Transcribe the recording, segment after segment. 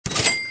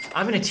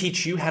I'm going to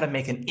teach you how to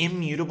make an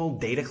immutable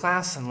data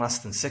class in less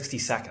than 60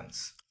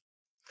 seconds.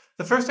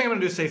 The first thing I'm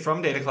going to do is say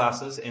from data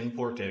classes,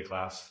 import data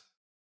class.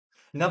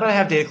 Now that I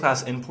have data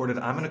class imported,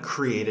 I'm going to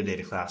create a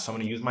data class. So I'm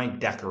going to use my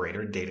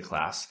decorator data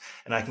class,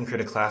 and I can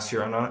create a class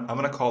here. I'm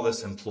going to call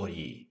this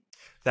employee.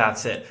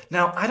 That's it.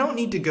 Now, I don't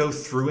need to go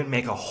through and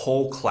make a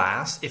whole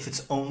class if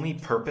its only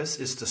purpose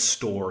is to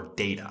store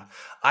data.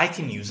 I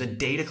can use a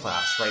data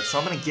class, right? So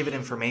I'm going to give it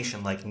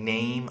information like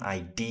name,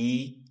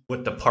 ID,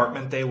 what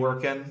department they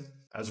work in,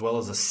 as well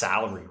as a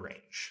salary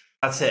range.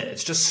 That's it.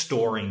 It's just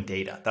storing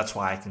data. That's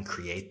why I can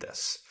create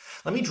this.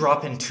 Let me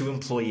drop in two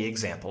employee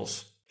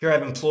examples. Here I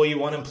have employee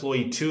 1,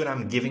 employee 2, and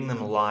I'm giving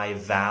them live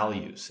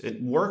values.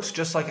 It works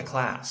just like a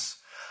class,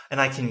 and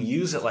I can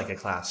use it like a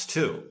class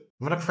too.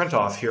 I'm going to print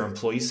off here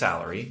employee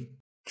salary,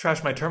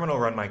 trash my terminal,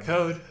 run my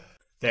code.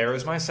 There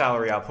is my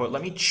salary output.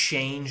 Let me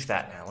change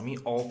that now. Let me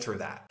alter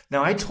that.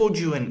 Now I told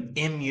you an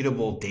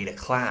immutable data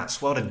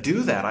class. Well, to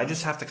do that, I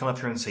just have to come up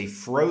here and say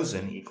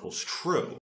frozen equals true.